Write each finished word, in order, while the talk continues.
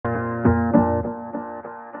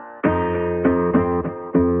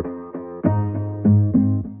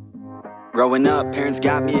Growing up, parents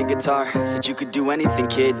got me a guitar. Said you could do anything,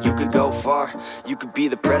 kid, you could go far. You could be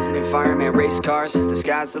the president, fireman, race cars. The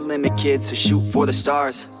sky's the limit, kid, so shoot for the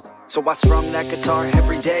stars. So I strummed that guitar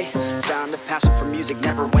every day. Found a passion for music,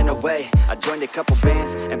 never went away. I joined a couple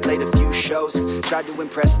bands and played a few shows. Tried to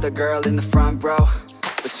impress the girl in the front row.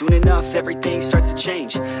 But soon enough, everything starts to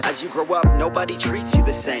change. As you grow up, nobody treats you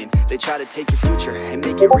the same. They try to take your future and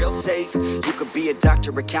make it real safe. You could be a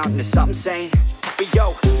doctor, accountant, or something sane. But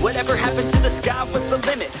yo, whatever happened to the sky was the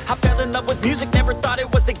limit. I fell in love with music, never thought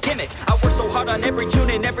it was a gimmick. I worked so hard on every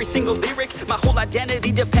tune and every single lyric. My whole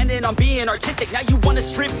identity depended on being artistic. Now you wanna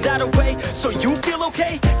strip that away, so you feel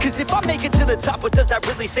okay? Cause if I make it to the top, what does that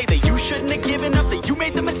really say? That you shouldn't have given up, that you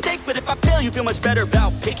made the mistake? But if I fail, you feel much better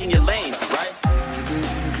about picking your lane, right?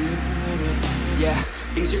 Yeah,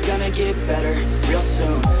 things are gonna get better real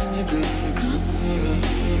soon.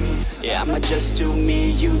 Yeah, I'ma just do me,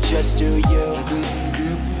 you just do you.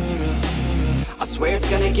 I swear it's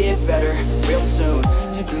gonna get better real soon.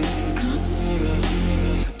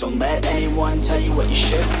 Don't let anyone tell you what you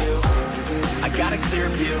should do. I got a clear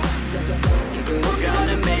view, we're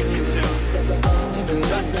gonna make it soon.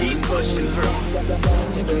 Just keep pushing through.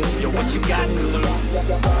 You're what you got to lose.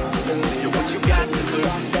 You're what you got to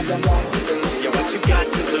lose. You're what you got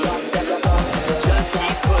to lose. Just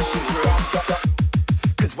keep pushing through.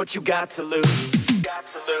 Cause what you got to lose. Got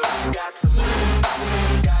to lose, got to lose.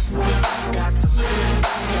 Got to lose, got to lose.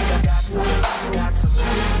 Got to lose, got to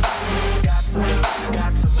lose. Got to lose,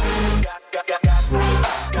 got to lose. Got to lose,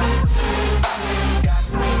 got to lose. Got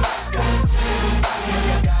to lose, got to lose.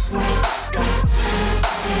 Got to lose,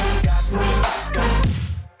 got to lose.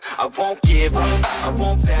 I won't give up, I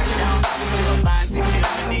won't back down till the line 6 feet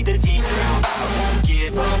underneath the deep ground. I won't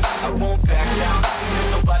give up, I won't back down.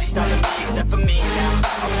 There's nobody stopping me except for me now.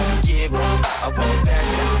 I won't give up, I won't back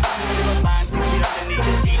down till the line 6 feet underneath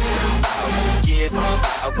the deep ground. I won't give up,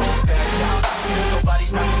 I won't back down. There's nobody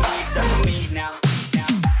stopping me except for me now.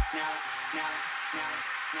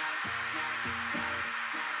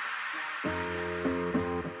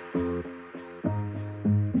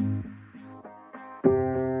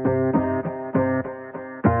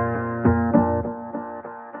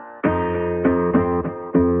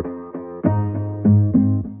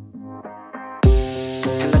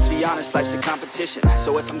 Honest, life's a competition,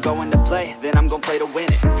 so if I'm going to play, then I'm gonna play to win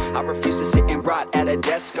it. I refuse to sit and rot at a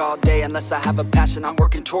desk all day unless I have a passion I'm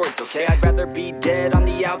working towards, okay? I'd rather be dead on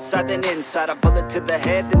the outside than inside. A bullet to the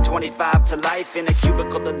head than 25 to life in a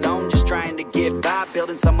cubicle alone, just trying to get by,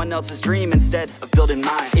 building someone else's dream instead of building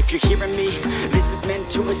mine. If you're hearing me, this is meant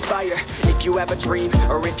to inspire. If you have a dream,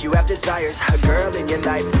 or if you have desires, a girl in your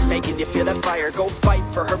life that's making you feel that fire, go fight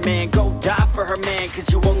for her man, go die for her man. Cause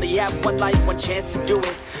you only have one life, one chance to do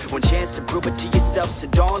it, one chance to prove it to yourself, so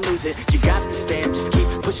don't lose it. You got this, fam, just keep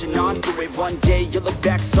pushing on through it. One day you'll look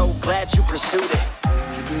back so glad you pursued it.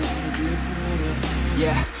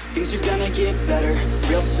 Yeah, things are gonna get better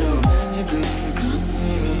real soon.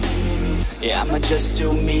 Yeah, I'ma just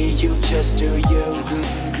do me, you just do you.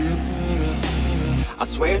 I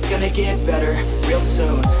swear it's gonna get better real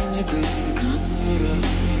soon.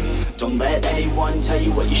 Don't let anyone tell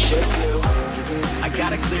you what you should do. I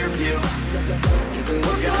got a clear view,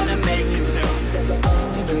 we're gonna make it soon.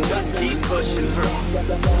 Just keep pushing through.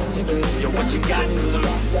 You're what you got to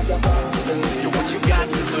lose. You're what you got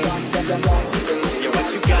to lose. You're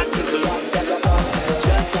what you got to lose.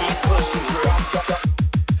 Just keep pushing through.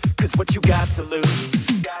 Cause what you got to lose.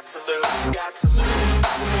 Got to lose, got to lose.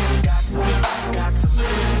 Got to lose, got to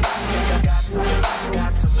lose. Got to lose,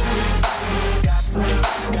 got to lose. Got to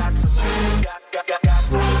lose, got to lose. Got to lose,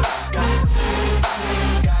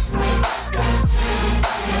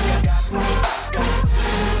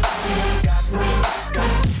 got to lose.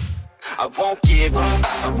 I won't give up,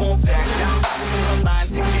 I won't back down till the line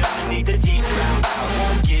 6 feet underneath the deep ground. I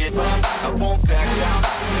won't give up, I won't back down.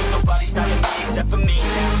 There's nobody stopping me except for me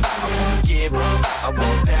now. I won't give up, I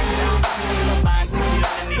won't back down till the line 6 feet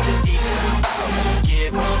underneath the deep ground. I won't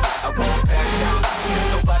give up, I won't back down. There's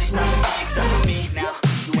nobody stopping me except for me now.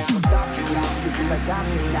 You won't stop you now, because I got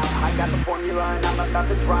you now. I got the formula and I'm about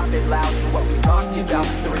to drop it loud. So what we talking about,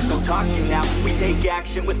 there is no talking now. We take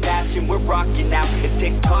action with passion, we're rocking now. It's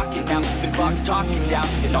tick-tocking now, the clock's talking down.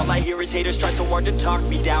 And all I hear is haters try so hard to talk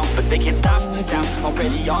me down, but they can't stop the sound,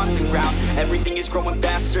 already on the ground. Everything is growing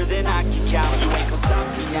faster than I can count. You ain't gon' stop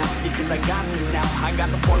me now, because I got this now. I got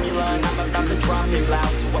the formula and I'm about to drop it loud.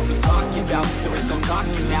 So what we talking about, there is no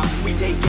talking now. We take